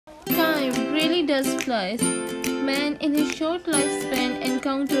Why does flies? Man in his short lifespan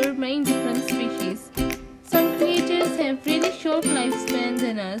encounter many different species. Some creatures have really short lifespan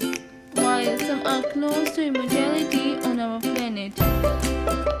than us, while some are close to immortality on our planet.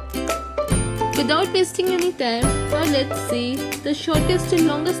 Without wasting any time, now let's see the shortest and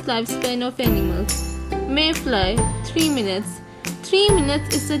longest lifespan of animals. Mayfly, 3 minutes. 3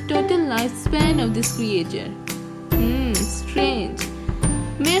 minutes is the total lifespan of this creature. Strange.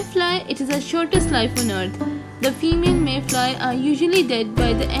 Mayfly, it is the shortest life on earth. The female mayfly are usually dead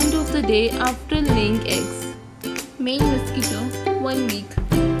by the end of the day after laying eggs. Male mosquito, 1 week.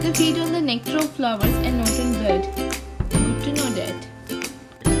 They feed on the nectar of flowers and not on blood. Good to know that.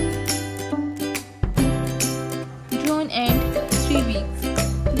 Drone ant, 3 weeks.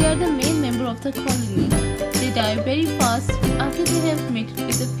 They are the main member of the colony. They die very fast after they have mated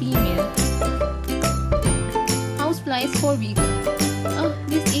with a female. Houseflies, 4 weeks.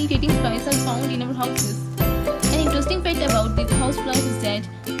 These irritating flies are found in our houses. An interesting fact about these houseflies is that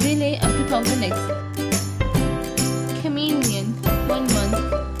they lay up to 1,000 eggs. Chameleon, 1 month.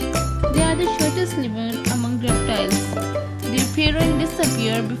 They are the shortest lived among reptiles. Their parents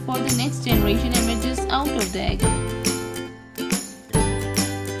disappear before the next generation emerges out of the egg.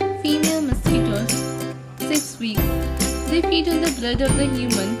 Female mosquitoes, 6 weeks. They feed on the blood of the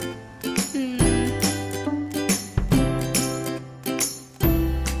human.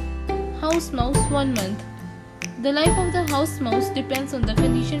 House mouse, 1 month. The life of the house mouse depends on the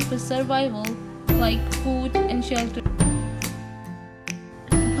condition for survival, like food and shelter.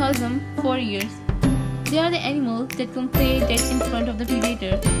 Oppossum, 4 years. They are the animals that can play dead in front of the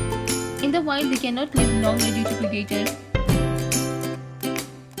predator. In the wild, they cannot live longer due to predators.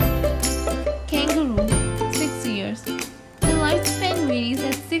 Kangaroo, 6 years. The lifespan varies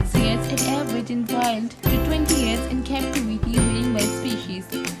at 6 years at average in wild to 20 years in captivity, varying by species.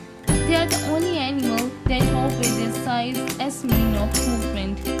 They are the only animal that move with their size as mean of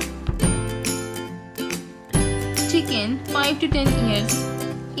movement. Chicken, 5 to 10 years.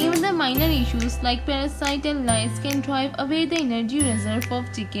 Even the minor issues like parasitic lice can drive away the energy reserve of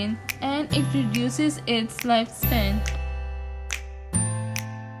chicken, and it reduces its lifespan.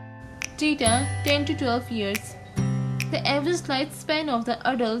 Cheetah, 10 to 12 years. The average lifespan of the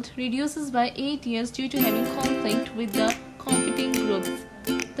adult reduces by 8 years due to having conflict with the competing groups.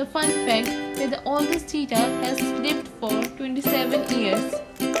 The fun fact that the oldest cheetah has lived for 27 years.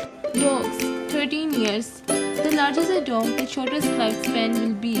 Dogs, 13 years. The larger the dog, the shortest lifespan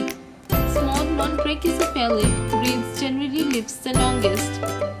will be. Small non-brachycephalic breeds generally lives the longest.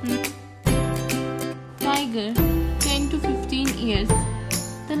 Tiger, 10 to 15 years.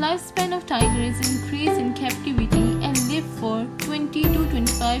 The lifespan of tiger is increased in captivity and live for 20 to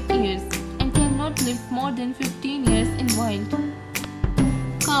 25 years and cannot live more than 15 years in wild.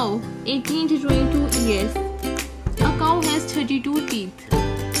 Cow, 18 to 22 years. A cow has 32 teeth.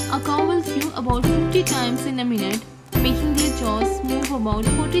 A cow will chew about 50 times in a minute, making their jaws move about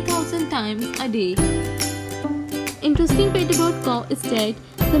 40,000 times a day. Interesting fact about cow is that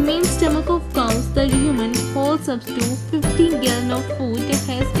the main stomach of cows, the rumen, holds up to 15 gallons of food that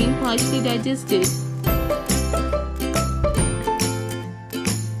has been partially digested.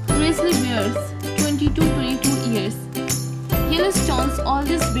 Grizzly bears, 20 to 22 years. Yellowstone's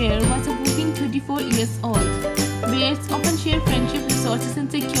oldest bear was a whopping 34 years old. Bears often share friendship, resources,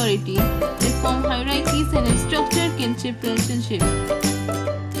 and security. They form hierarchies and have structured kinship relationships.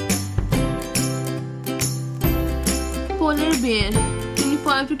 Polar bear,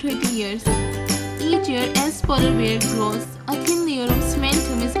 25 to 30 years. Each year, as polar bear grows, a thin layer of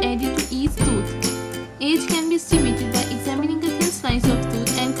cementum is added to each tooth. Age can be estimated by examining a thin slice of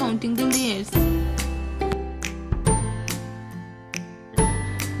tooth and counting the layers.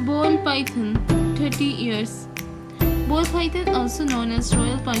 Ball python, 30 years. Ball python, also known as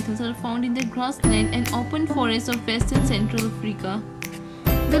royal pythons, are found in the grassland and open forests of West and Central Africa.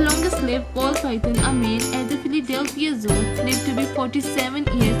 The longest lived ball python, a male at the Philadelphia Zoo, lived to be 47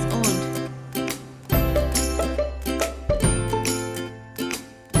 years old.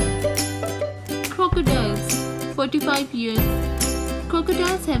 Crocodiles, 45 years.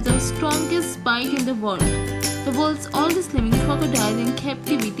 Crocodiles have the strongest bite in the world. The world's oldest living crocodile in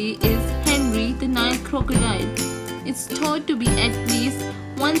captivity is Henry the Nile crocodile. It's thought to be at least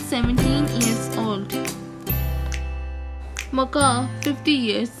 117 years old. Macaw, 50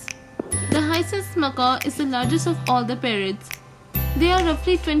 years. The hyacinth macaw is the largest of all the parrots. There are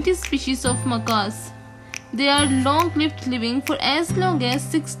roughly 20 species of macaws. They are long-lived, living for as long as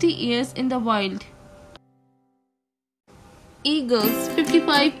 60 years in the wild. Eagles,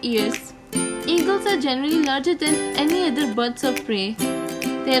 55 years. Eagles are generally larger than any other birds of prey.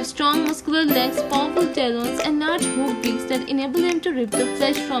 They have strong muscular legs, powerful talons, and large hooked beaks that enable them to rip the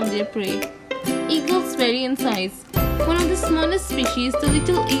flesh from their prey. Eagles vary in size. One of the smallest species, the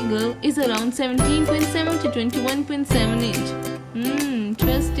little eagle, is around 17.7 to 21.7 inch.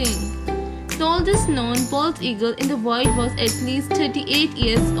 Interesting. The oldest known bald eagle in the wild was at least 38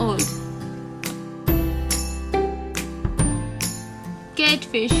 years old.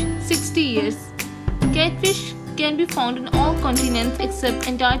 Catfish, 60 years. Catfish can be found on all continents except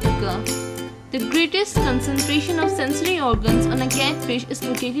Antarctica. The greatest concentration of sensory organs on a catfish is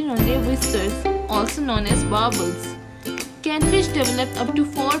located on their whiskers, also known as barbels. Catfish develop up to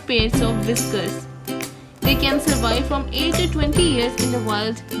 4 pairs of whiskers. They can survive from 8 to 20 years in the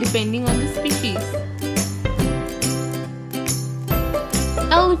wild depending on the species.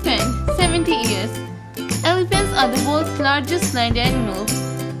 Elephant, 70 years. Elephants are the world's largest land animal.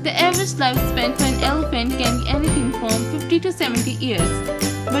 The average lifespan for an elephant can be anything from 50 to 70 years.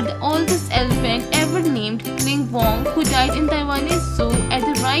 But the oldest elephant ever named Ling Wong, who died in Taiwanese zoo at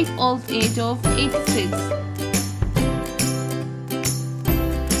the ripe old age of 86.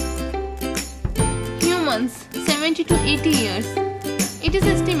 Humans, 70 to 80 years. It is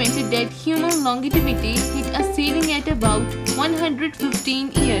estimated that human longevity hit a ceiling at about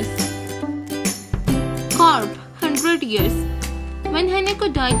 115 years. Carp, 100 years. When Hanako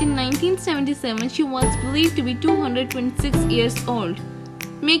died in 1977, she was believed to be 226 years old,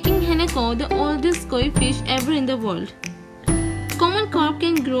 making Hanako the oldest koi fish ever in the world. Common carp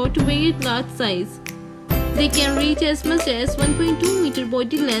can grow to very large size. They can reach as much as 1.2 meter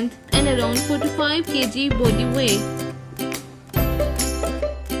body length and around 4 to 5 kg body weight.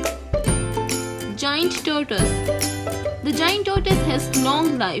 Giant tortoise. The giant tortoise has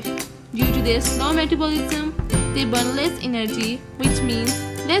long life. Due to their slow metabolism, they burn less energy, which means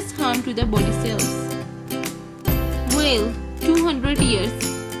less harm to the body cells. Whale, 200 years.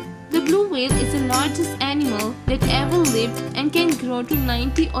 The blue whale is the largest animal that ever lived and can grow to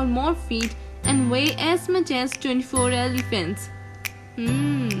 90 or more feet and weigh as much as 24 elephants.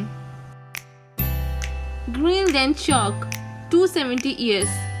 Greenland shark, 270 years.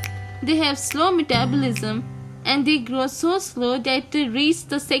 They have slow metabolism and they grow so slow that they reach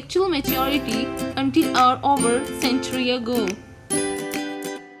the sexual maturity until over a century ago.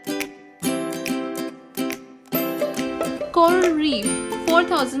 Coral reef,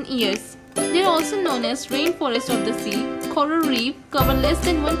 4,000 years. They are also known as rainforest of the sea. Coral reef cover less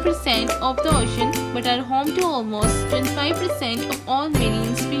than 1% of the ocean but are home to almost 25% of all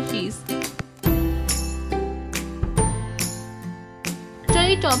marine species.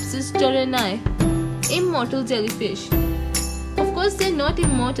 Torritopsis dohrnii, immortal jellyfish. Of course, they are not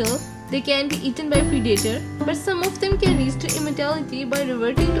immortal. They can be eaten by predator, but some of them can reach to immortality by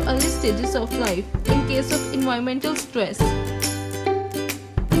reverting to early stages of life in case of environmental stress.